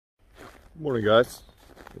Morning, guys.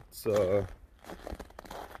 It's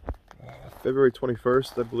February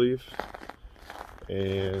 21st, I believe,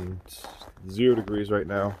 and 0 degrees right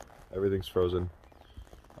now. Everything's frozen.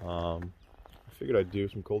 I figured I'd do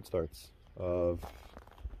some cold starts of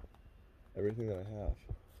everything that I have.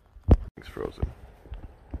 It's frozen.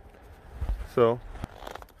 So,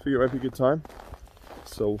 I figured it might be a good time.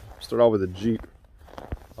 So, start out with a Jeep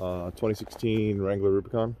 2016 Wrangler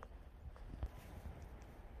Rubicon.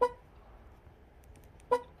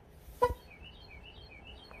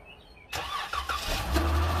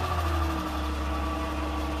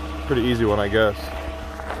 Pretty easy one, I guess.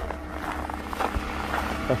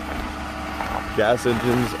 Gas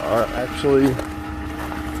engines are actually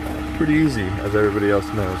pretty easy, as everybody else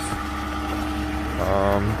knows.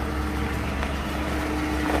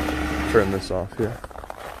 Turn this off here.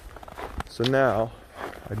 So now,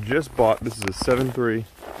 I just bought, this is a 7.3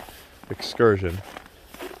 Excursion.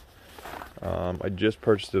 I just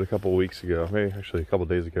purchased it a couple weeks ago, maybe actually a couple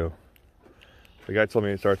days ago. The guy told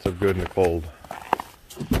me it starts up good in the cold.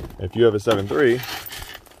 If you have a 7.3,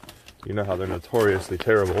 you know how they're notoriously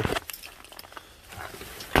terrible.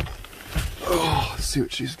 Oh, let's see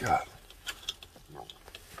what she's got. Oh.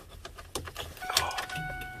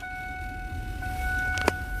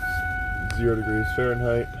 0 degrees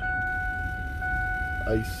Fahrenheit.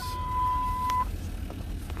 Ice.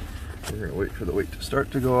 We're gonna wait for the weight to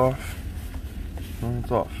start to go off. Oh,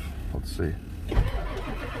 it's off. Let's see.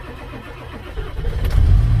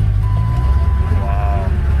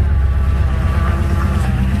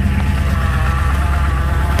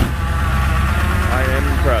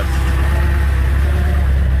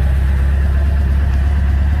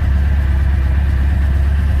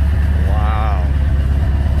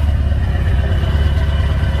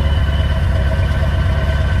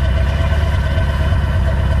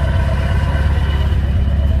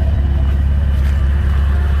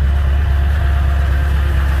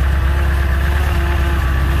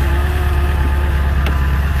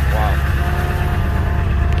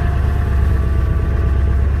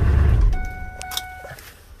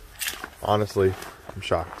 Honestly, I'm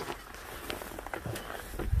shocked.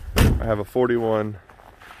 I have a 41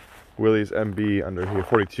 Willys MB under here,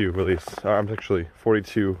 42 Willys. I'm actually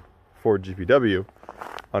 42 Ford GPW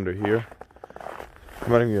under here.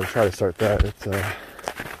 I'm not even gonna try to start that. It's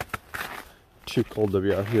too cold to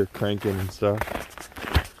be out here cranking and stuff.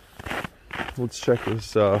 Let's check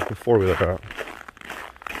this four-wheeler out.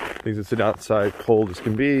 Things that sit outside cold as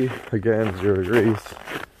can be. Again, 0 degrees.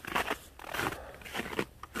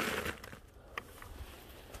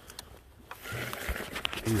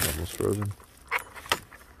 He's almost frozen.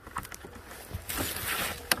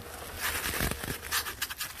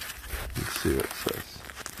 Let's see what it says.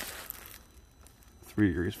 3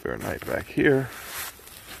 degrees Fahrenheit back here.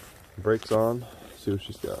 Brakes on. See what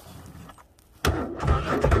she's got.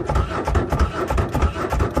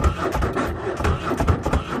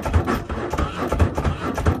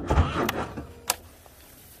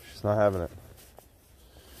 She's not having it.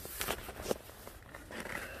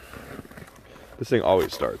 This thing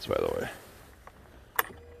always starts, by the way.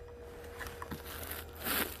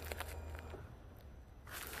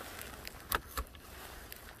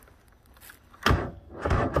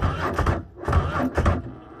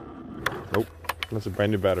 Nope, that's a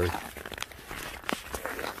brand new battery.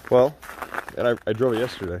 Well, and I drove it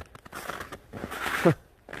yesterday.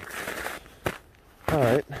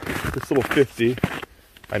 Alright, this little 50,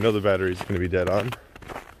 I know the battery's going to be dead on.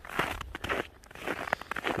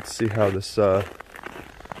 Let's see how this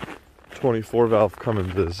 24 valve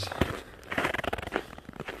Cummins is.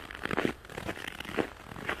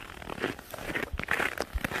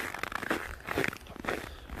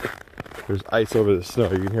 There's ice over the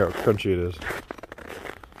snow. You can hear how crunchy it is.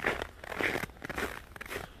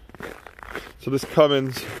 So this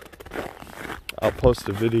Cummins, I'll post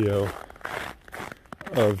a video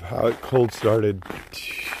of how it cold started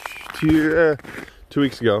 2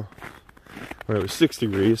 weeks ago. When it was 6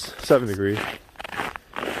 degrees, 7 degrees,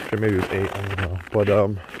 or maybe it was 8, I don't know. But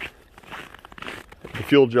the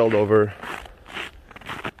fuel gelled over.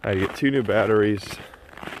 I had to get 2 new batteries.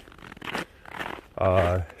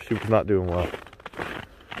 She was not doing well,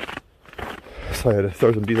 so I had to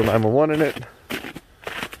throw some diesel 911 in it.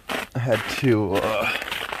 I had to,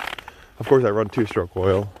 of course, I run 2-stroke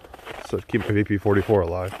oil, so to keep my VP44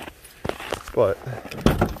 alive. But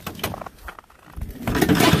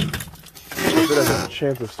if it has a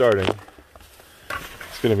chance of starting,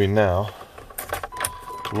 it's going to be now.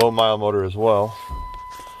 Low mile motor as well,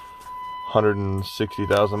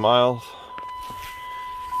 160,000 miles.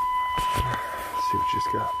 Let's see what she's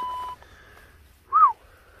got.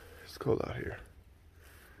 cold out here.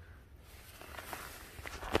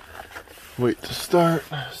 Wait to start,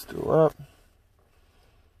 still up.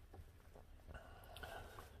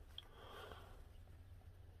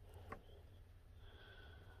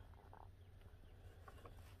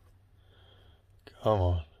 Come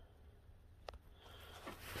on.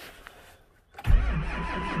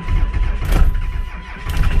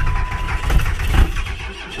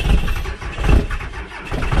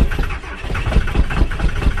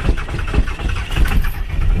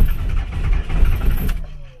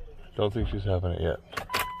 Don't think she's having it yet.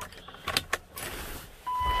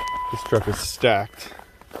 This truck is stacked.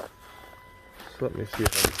 So let me see if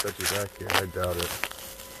I can set you back here. I doubt it.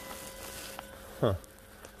 Huh.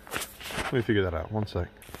 Let me figure that out. One sec.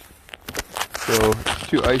 So it's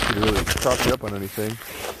too icy to really prop you up on anything.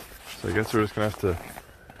 So I guess we're just gonna have to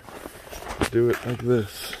do it like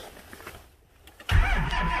this.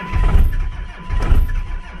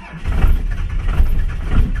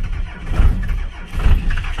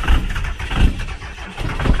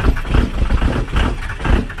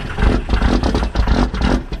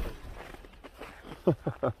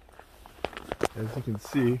 As you can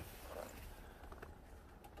see,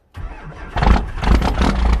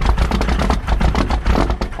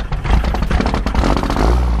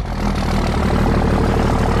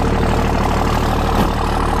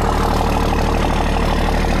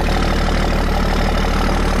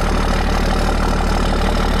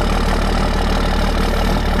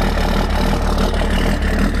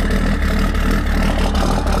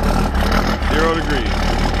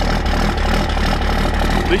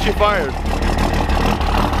 at least you fired.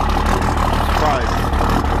 Surprise.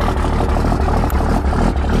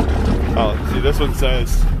 Oh, see, this one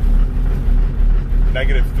says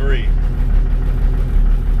 -3.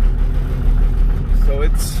 So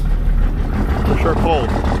it's for sure cold.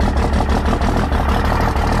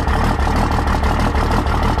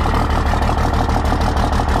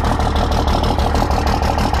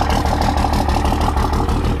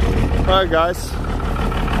 Alright guys.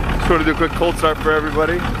 Just want to do a quick cold start for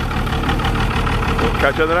everybody. We'll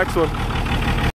catch you on the next one.